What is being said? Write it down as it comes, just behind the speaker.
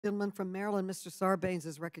Gentleman from Maryland, Mr. Sarbanes,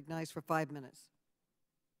 is recognized for 5 minutes.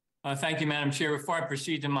 Thank you, Madam Chair. Before I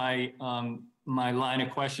proceed to my my line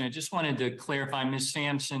of question, I just wanted to clarify, Ms.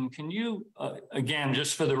 Sampson, can you, again,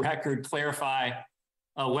 just for the record, clarify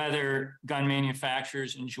whether gun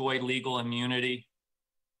manufacturers enjoy legal immunity?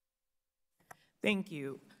 Thank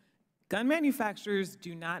you. Gun manufacturers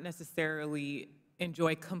do not necessarily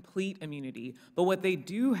enjoy complete immunity, but what they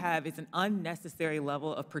do have is an unnecessary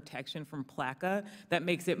level of protection from PLACA that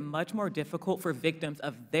makes it much more difficult for victims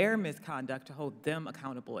of their misconduct to hold them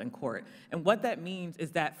accountable in court. And what that means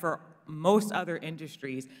is that for most other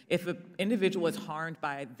industries, if an individual is harmed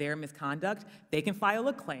by their misconduct, they can file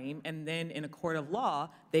a claim, and then in a court of law,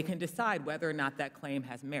 they can decide whether or not that claim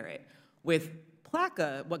has merit. With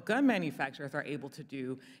PLACA, what gun manufacturers are able to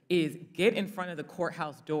do is get in front of the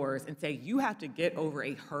courthouse doors and say, you have to get over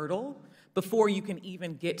a hurdle before you can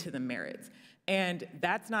even get to the merits. And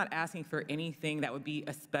that's not asking for anything that would be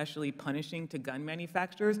especially punishing to gun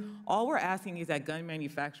manufacturers. All we're asking is that gun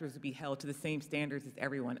manufacturers be held to the same standards as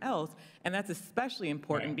everyone else, and that's especially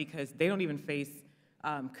important because they don't even face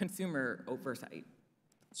consumer oversight.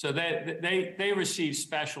 So they receive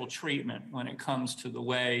special treatment when it comes to the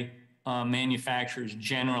way manufacturers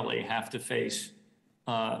generally have to face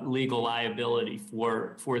legal liability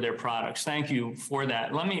for their products. Thank you for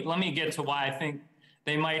that. Let me get to why I think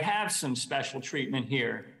they might have some special treatment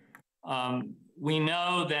here. We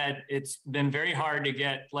know that it's been very hard to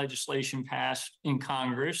get legislation passed in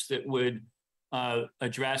Congress that would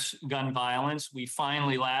address gun violence. We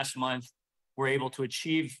finally last month were able to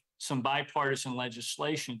achieve some bipartisan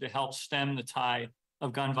legislation to help stem the tide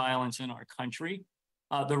of gun violence in our country.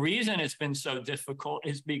 The reason it's been so difficult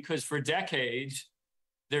is because for decades,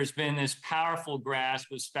 there's been this powerful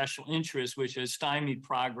grasp of special interests, which has stymied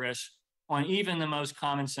progress on even the most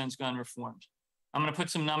common sense gun reforms. I'm going to put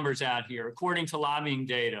some numbers out here. According to lobbying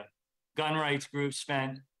data, gun rights groups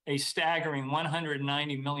spent a staggering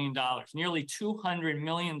 $190 million, nearly $200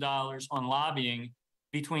 million on lobbying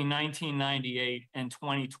between 1998 and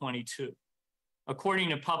 2022. According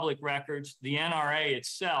to public records, the NRA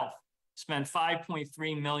itself spent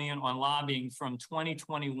 $5.3 million on lobbying from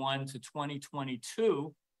 2021 to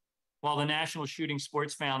 2022, while the National Shooting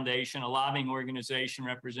Sports Foundation, a lobbying organization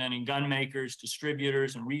representing gun makers,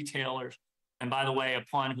 distributors, and retailers, and by the way,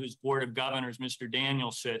 upon whose board of governors Mr.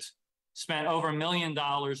 Daniel sits, spent over $1 million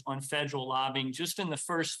on federal lobbying just in the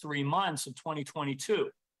first 3 months of 2022.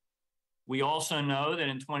 We also know that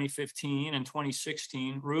in 2015 and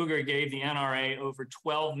 2016, Ruger gave the NRA over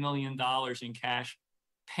 $12 million in cash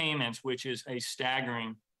payments, which is a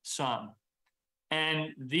staggering sum.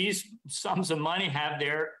 And these sums of money have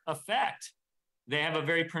their effect. They have a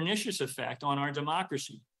very pernicious effect on our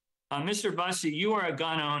democracy. Mr. Bussey, you are a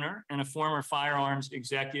gun owner and a former firearms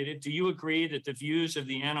executive. Do you agree that the views of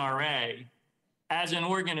the NRA as an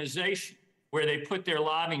organization where they put their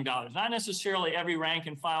lobbying dollars, not necessarily every rank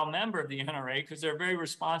and file member of the NRA, because they're very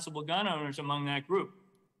responsible gun owners among that group,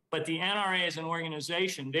 but the NRA as an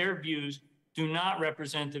organization, their views do not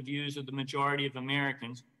represent the views of the majority of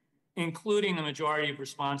Americans, including the majority of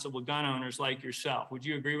responsible gun owners like yourself. Would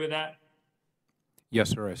you agree with that? Yes,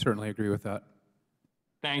 sir. I certainly agree with that.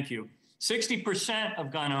 Thank you. 60%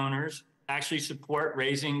 of gun owners actually support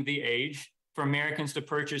raising the age for Americans to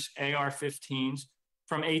purchase AR-15s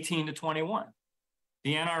from 18 to 21.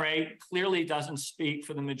 The NRA clearly doesn't speak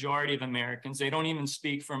for the majority of Americans. They don't even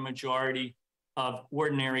speak for a majority of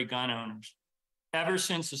ordinary gun owners. Ever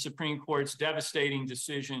since the Supreme Court's devastating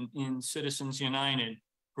decision in Citizens United,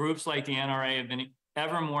 groups like the NRA have been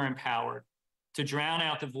ever more empowered to drown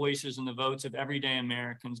out the voices and the votes of everyday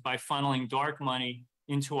Americans by funneling dark money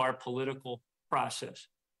into our political process.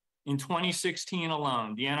 In 2016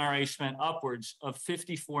 alone, the NRA spent upwards of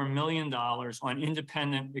 $54 million on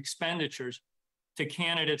independent expenditures to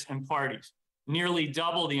candidates and parties, nearly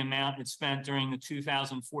double the amount it spent during the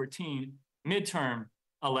 2014 midterm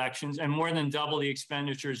elections, and more than double the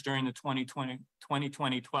expenditures during the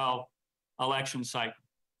 2012 election cycle.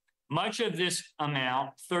 Much of this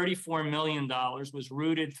amount, $34 million, was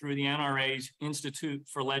rooted through the NRA's Institute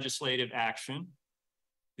for Legislative Action,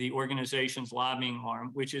 the organization's lobbying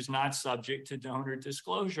arm, which is not subject to donor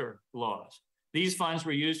disclosure laws. These funds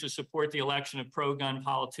were used to support the election of pro-gun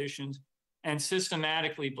politicians and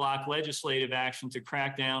systematically block legislative action to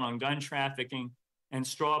crack down on gun trafficking and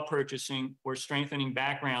straw purchasing, or strengthening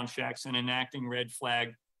background checks and enacting red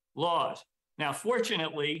flag laws. Now,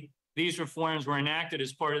 fortunately, these reforms were enacted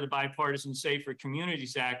as part of the Bipartisan Safer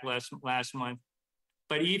Communities Act last month.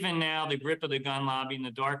 But even now, the grip of the gun lobby and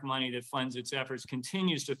the dark money that funds its efforts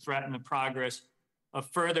continues to threaten the progress of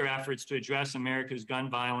further efforts to address America's gun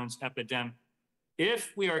violence epidemic.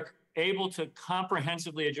 If we are able to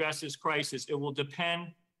comprehensively address this crisis, it will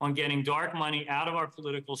depend on getting dark money out of our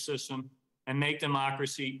political system and make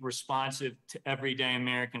democracy responsive to everyday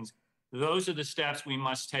Americans. Those are the steps we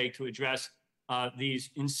must take to address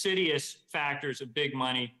these insidious factors of big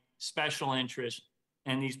money, special interest,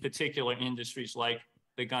 and these particular industries like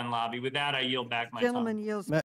the gun lobby. With that, I yield back my time. Gentleman yields